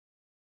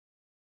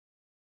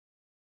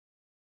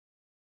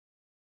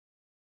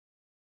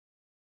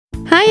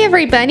Hi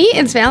everybody,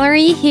 it's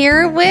Valerie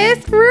here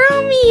with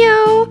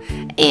Romeo.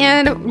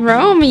 And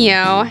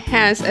Romeo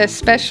has a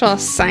special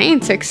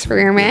science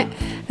experiment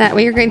that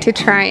we are going to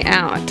try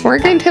out. We're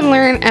going to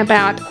learn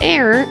about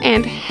air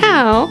and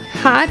how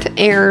hot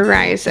air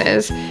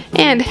rises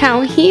and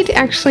how heat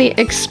actually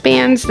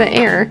expands the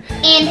air.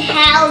 And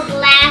how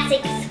glass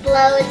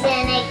explodes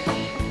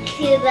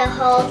into the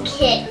whole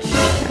kitchen.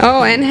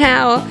 Oh, and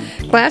how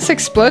glass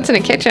explodes in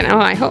a kitchen. Oh,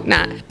 I hope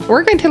not.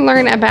 We're going to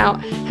learn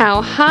about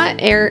how hot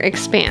air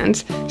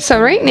expands.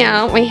 So right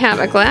now we have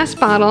a glass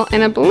bottle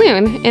and a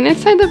balloon, and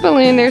inside the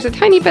balloon there's a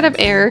tiny bit of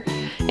air,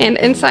 and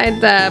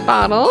inside the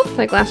bottle,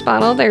 the glass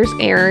bottle, there's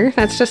air.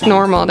 That's just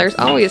normal. There's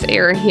always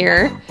air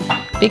here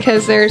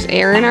because there's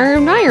air in our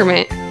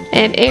environment.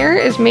 And air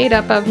is made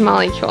up of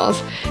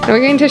molecules. And we're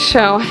going to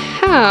show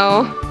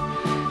how,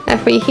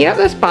 if we heat up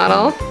this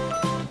bottle,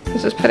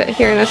 let's just put it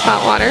here in this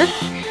hot water.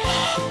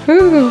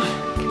 Ooh.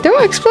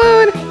 Don't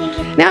explode!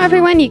 Now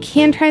everyone, you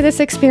can try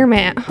this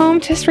experiment at home.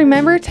 Just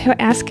remember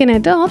to ask an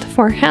adult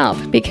for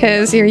help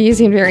because you're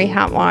using very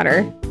hot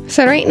water.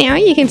 So right now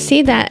you can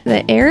see that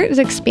the air is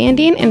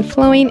expanding and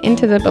flowing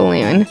into the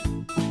balloon.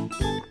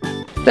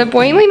 The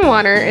boiling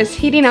water is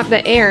heating up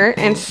the air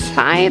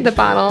inside the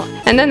bottle,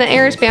 and then the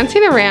air is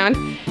bouncing around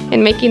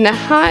and making the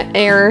hot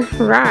air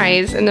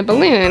rise in the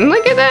balloon.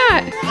 Look at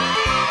that!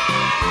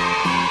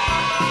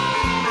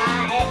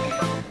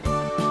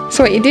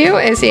 So what you do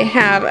is you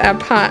have a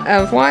pot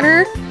of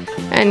water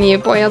and you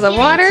boil the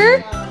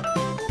water.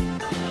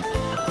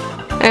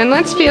 And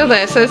let's feel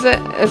this. Is it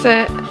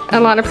a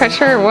lot of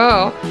pressure?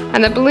 Whoa.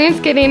 And the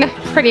balloon's getting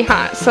pretty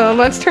hot. So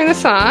let's turn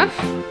this off.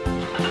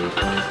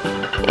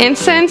 And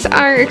since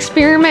our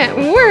experiment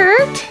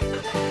worked,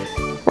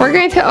 we're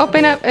going to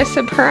open up a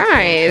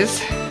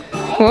surprise.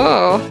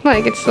 Whoa,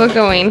 like it's still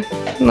going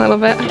a little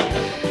bit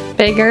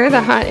bigger.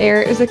 The hot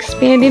air is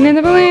expanding in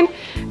the balloon.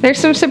 There's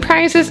some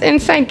surprises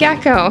inside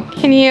Gekko.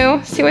 Can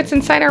you see what's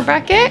inside our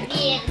bucket?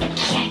 Yeah,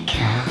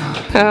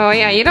 Gekko. Oh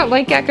yeah, you don't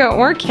like Gekko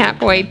or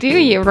Catboy, do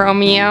you,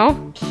 Romeo?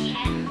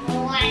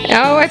 Catboy.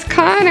 Oh, it's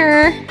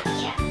Connor.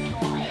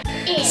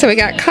 Catboy. So we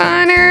got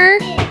Connor.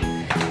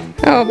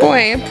 Oh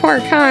boy,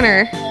 poor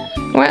Connor.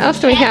 What else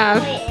do we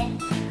have?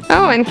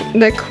 Oh, and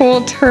the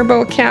cool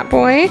turbo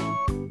Catboy.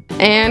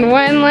 And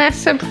one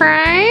last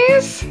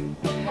surprise.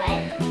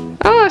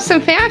 Oh,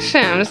 some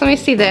fashions. Let me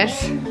see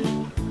this.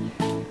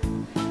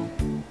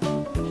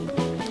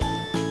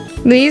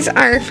 These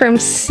are from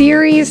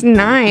Series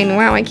 9.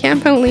 Wow, I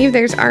can't believe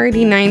there's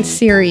already 9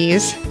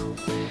 series.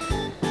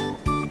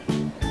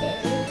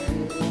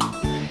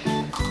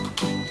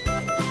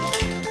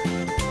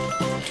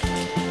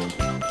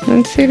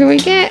 Let's see what we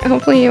get.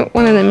 Hopefully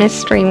one of the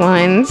mystery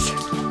ones.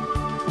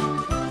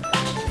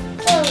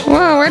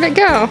 Whoa, where'd it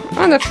go?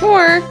 On the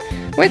floor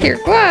with your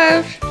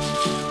glove.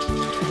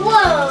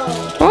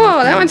 Whoa!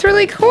 Oh, that one's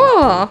really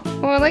cool.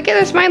 Well, look at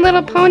this My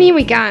Little Pony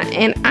we got,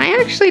 and I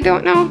actually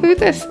don't know who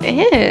this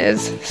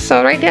is.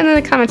 So write down in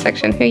the comment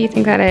section who you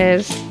think that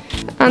is.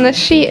 On the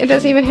sheet, it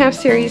doesn't even have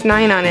Series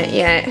 9 on it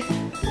yet.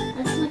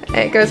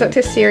 It goes up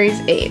to Series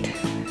 8.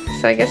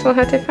 So I guess we'll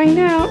have to find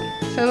out.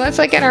 So let's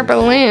look at our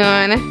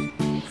balloon.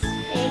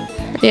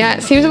 Yeah,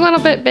 it seems a little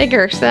bit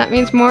bigger, so that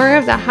means more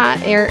of the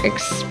hot air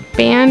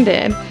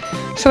expanded.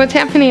 So what's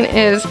happening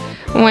is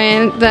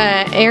when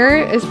the air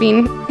is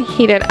being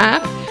heated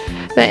up,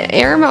 the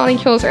air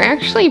molecules are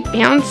actually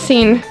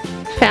bouncing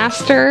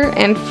faster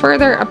and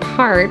further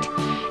apart,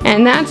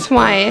 and that's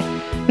why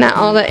not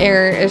all the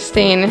air is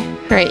staying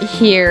right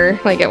here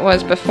like it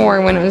was before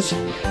when it was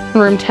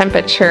room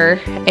temperature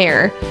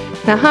air.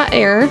 The hot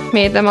air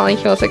made the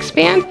molecules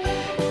expand,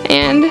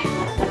 and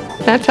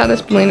that's how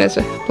this balloon is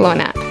blown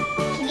up.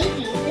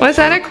 Was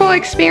that a cool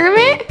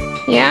experiment?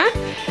 Yeah?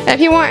 If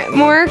you want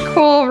more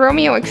cool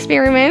Romeo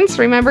experiments,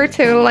 remember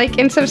to like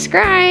and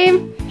subscribe.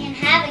 And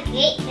have a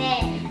great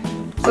day.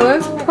 So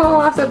let's pull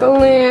off the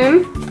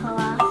balloon. Pull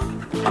off.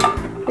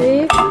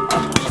 See?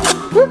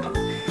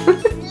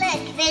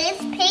 Look, there's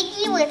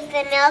Piggy with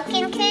the milk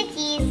and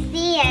cookies.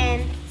 The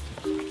end.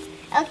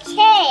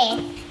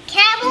 Okay.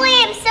 Catboy,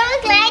 I'm so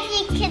glad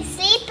you could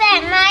sleep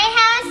at my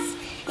house.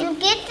 And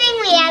good thing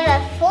we have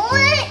a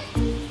fort.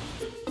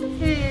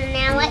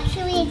 Now what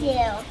should we do?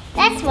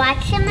 Let's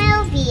watch a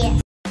movie.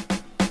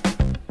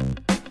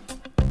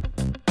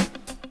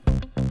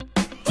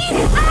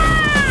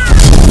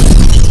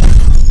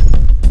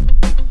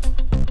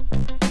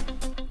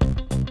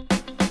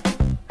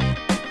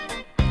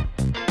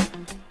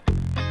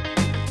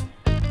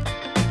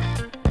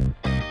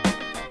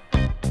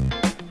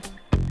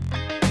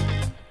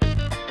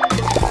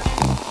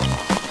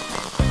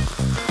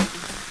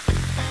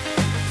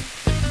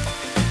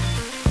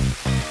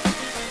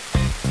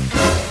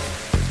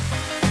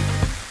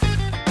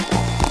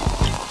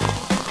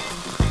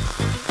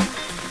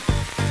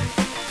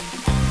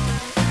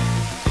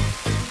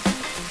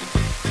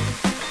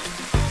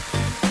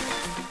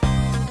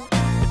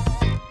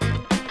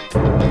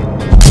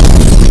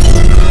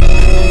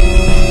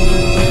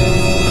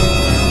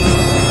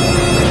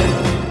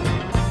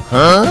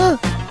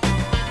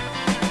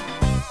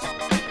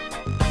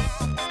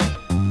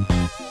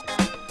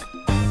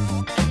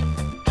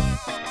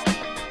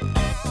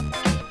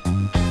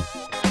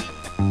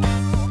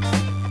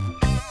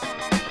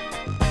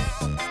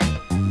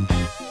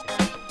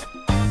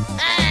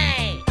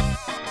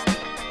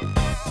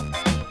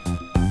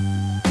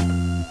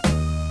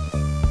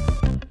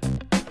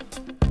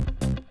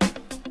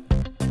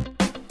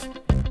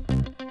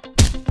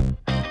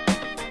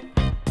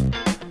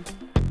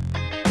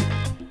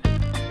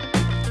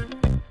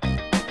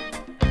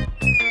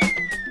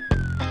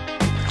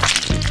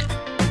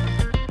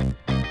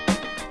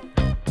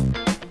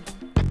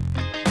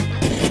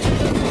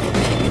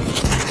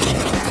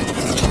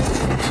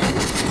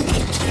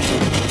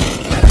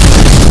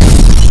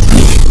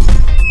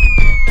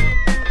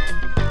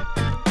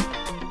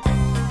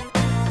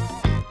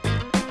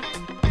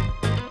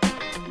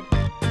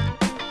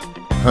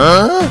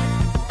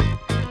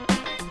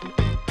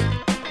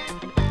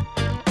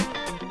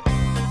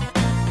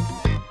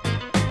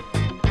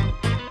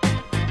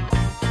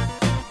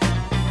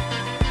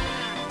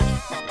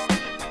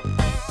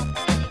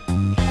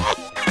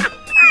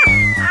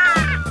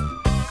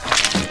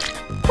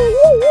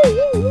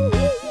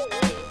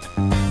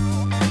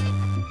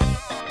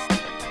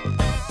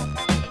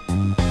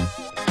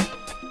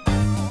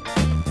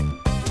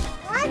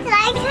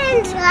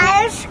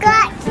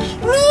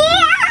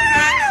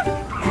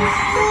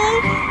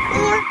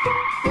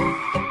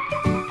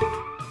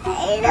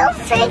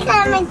 think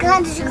I'm a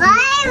good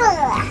driver.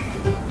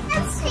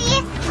 Let's see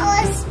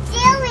our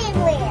steering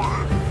wheel.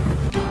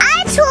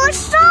 I told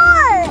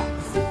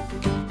stars.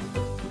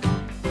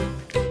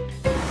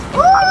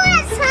 Ooh,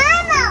 it's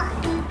Hannah.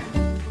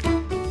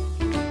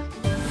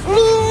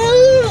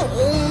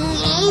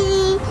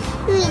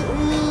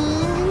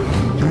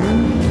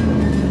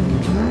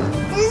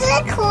 This is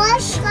a cool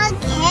truck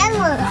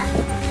camera.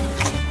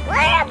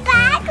 Where the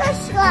back of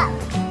truck?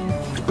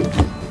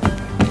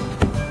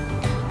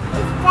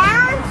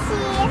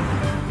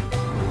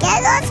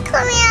 Gekko's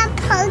coming up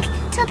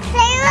to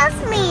play with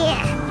me.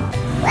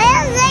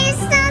 Well,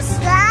 there's no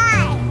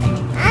slide.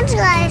 I'm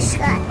going to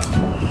slide.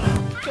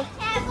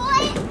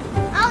 Catboy.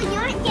 Oh, you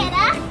want to get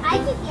up? I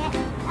can get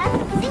up.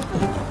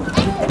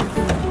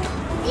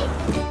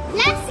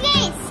 Let's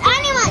race.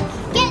 Anyone,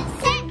 get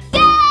set,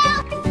 go!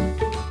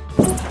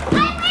 I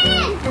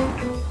win!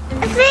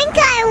 I think I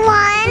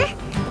won.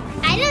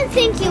 I don't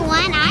think you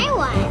won. I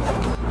won.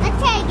 Let's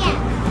try again.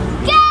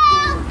 Go!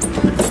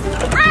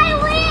 I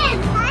win!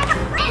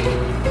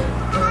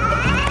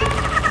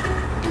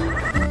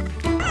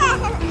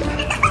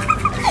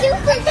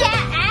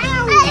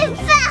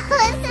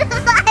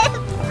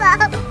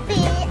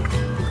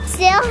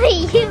 Silly,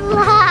 you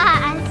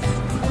lost.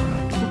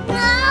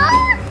 No?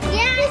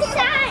 Yeah, I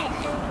saw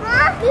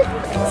it.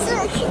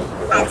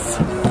 Let's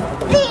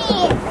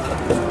speed.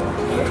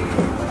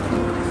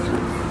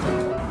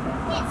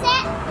 Get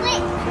set,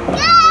 wait,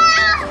 go!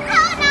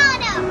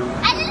 No.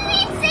 I didn't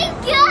even say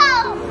go.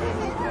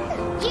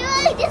 You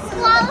were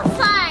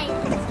disqualified.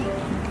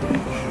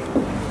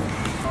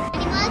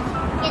 Anyone?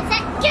 Get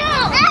set, go!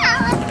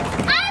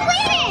 I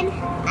win!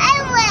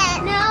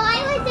 No, I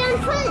went down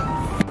first.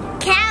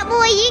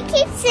 Catboy, you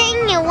keep saying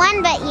you won,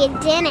 but you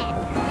didn't.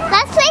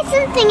 Let's play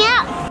something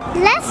out.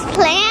 Let's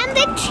play on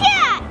the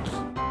truck.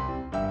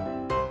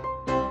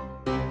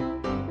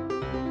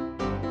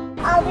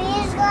 I'll be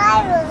his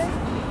driver.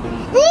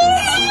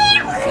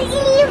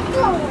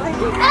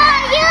 Oh,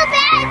 you're a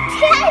bad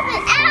driver.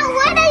 Ow,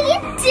 what are you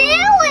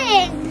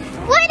doing?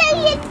 What are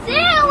you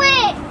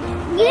doing?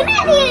 You're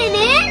not even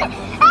in.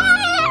 Oh,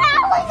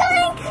 we're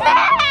going to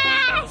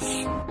crash.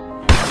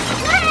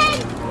 Run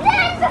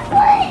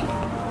before it.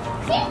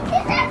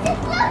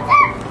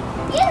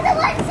 You're the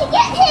one to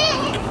get hit!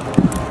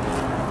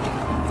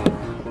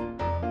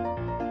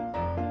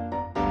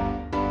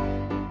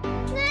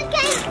 Look,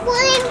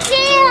 we're in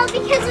jail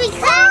because we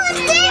crashed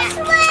this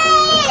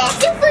way!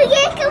 Super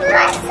Gekko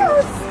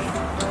muscles!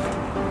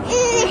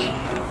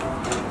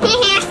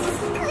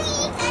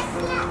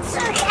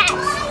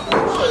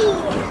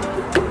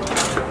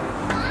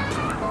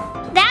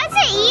 That's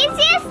the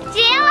easiest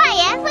jail I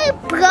ever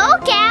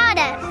broke out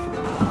of.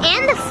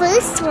 And the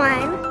first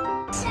one.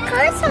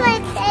 First one,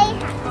 I'd say.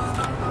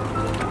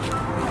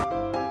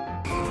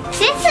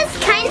 This is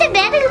kind of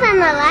better than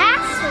the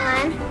last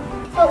one.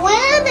 But where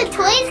are the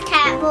toys,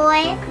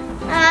 Catboy?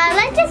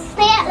 Let's just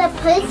stay at the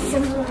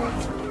person one.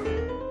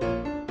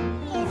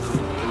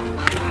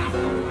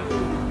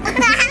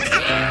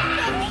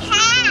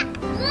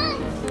 Look,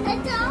 a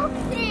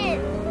dolphin.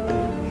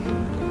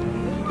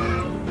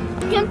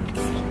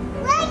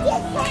 Like a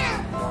cat.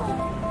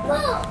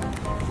 Whoa.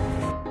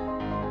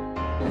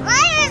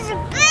 Why is a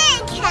big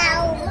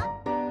cow?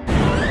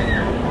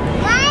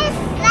 Why is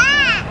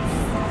that?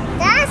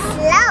 That's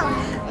slow.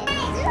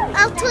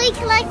 Oh, toy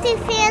collecting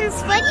fans,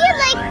 what do you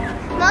like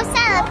most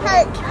out of the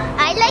park?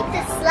 I like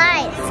the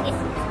slides.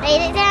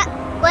 Write it down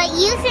what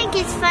you think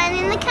is fun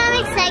in the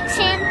comment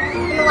section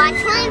and watch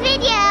my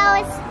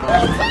videos.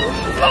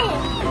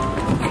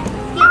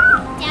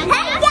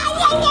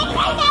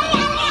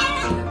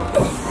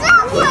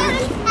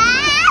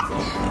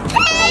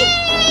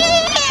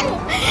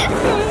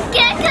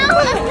 Gekko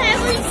will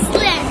never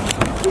slip.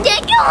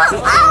 Gekko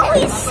will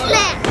always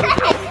slip.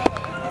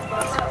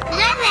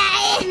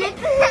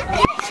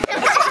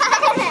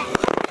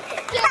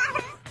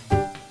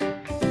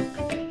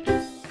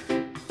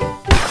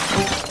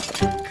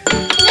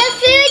 The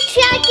food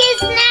truck is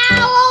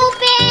now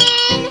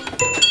open.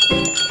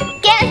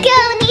 Gekko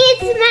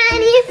needs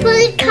money for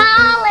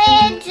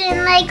college in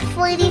like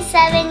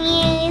 47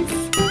 years.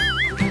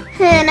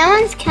 No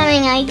one's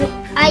coming.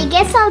 I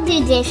guess I'll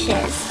do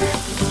dishes.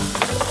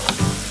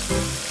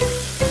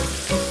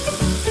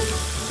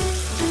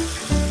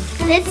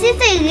 This is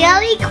a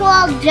really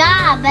cool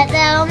job, but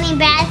the only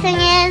bad thing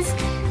is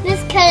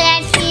this car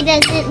actually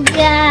doesn't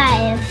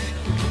drive.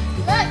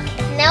 Look,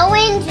 no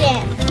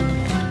engine.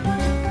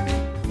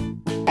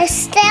 I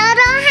still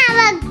don't have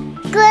a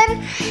good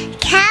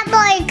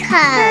Catboy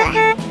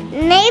car.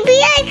 Maybe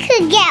I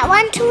could get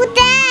one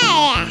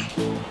today.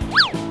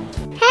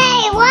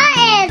 Hey, what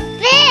is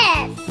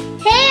this?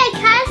 Hey, a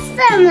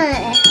customer.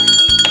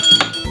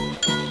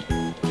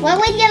 What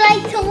would you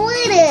like to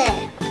order?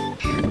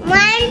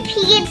 One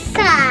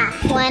pizza.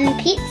 One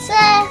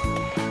pizza?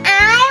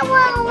 I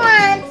will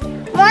want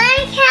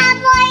one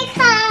Catboy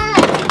car.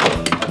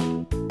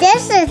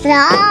 This is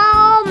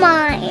all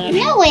mine.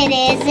 No, it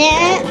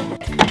isn't.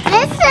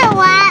 This is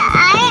what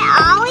I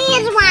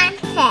always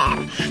wanted.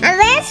 And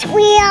this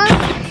wheel,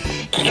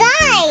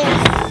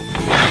 guys.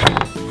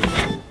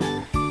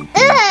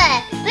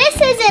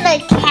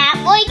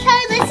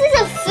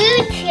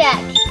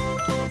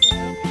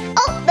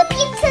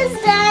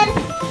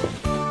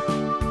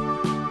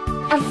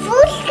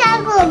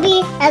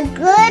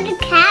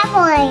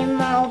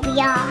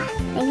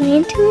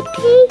 to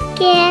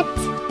take it.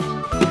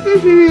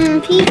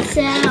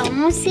 Pizza,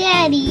 almost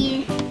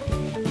ready.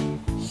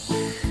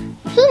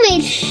 Who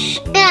made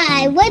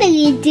what are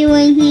you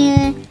doing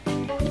here?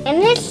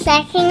 I'm just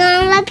sucking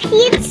on the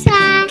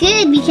pizza.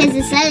 Good, because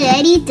it's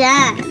already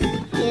done.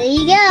 Here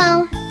you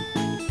go.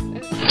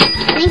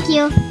 Thank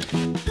you.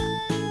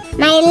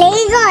 My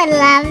Lego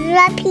loves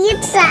the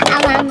pizza.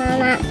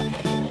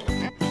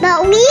 But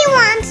we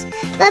want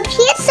the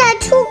pizza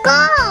to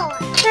go.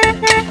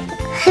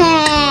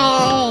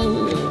 Hey.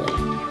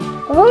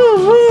 Vroom,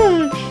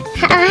 vroom.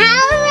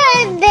 How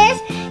does this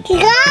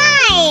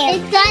drive?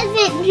 It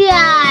doesn't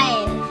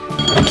drive.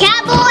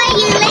 Catboy,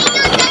 your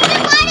Lego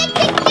doesn't want it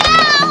to go.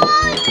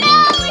 Oh no,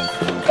 it's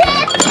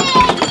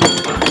tipping.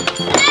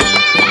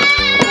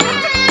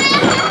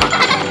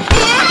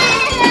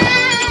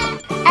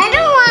 I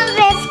don't want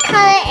this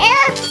color.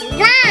 It's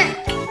done.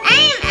 I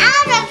am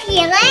out of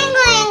here. I'm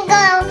going to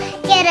go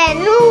get a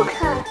new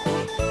color.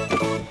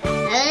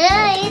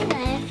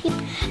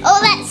 Oh,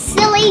 that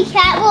silly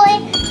Catboy.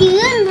 He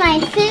ruined my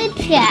food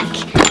truck.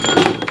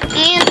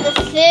 And the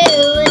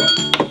food.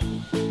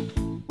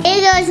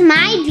 Here goes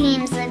my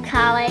dreams of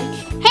college.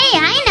 Hey,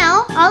 I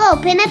know. I'll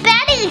open a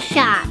battery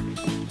shop.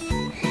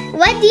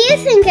 What do you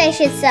think I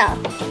should sell?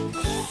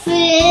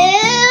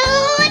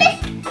 Food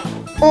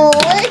or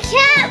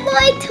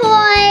Catboy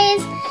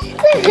toys?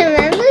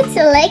 Remember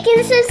to like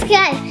and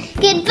subscribe.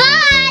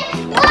 Goodbye!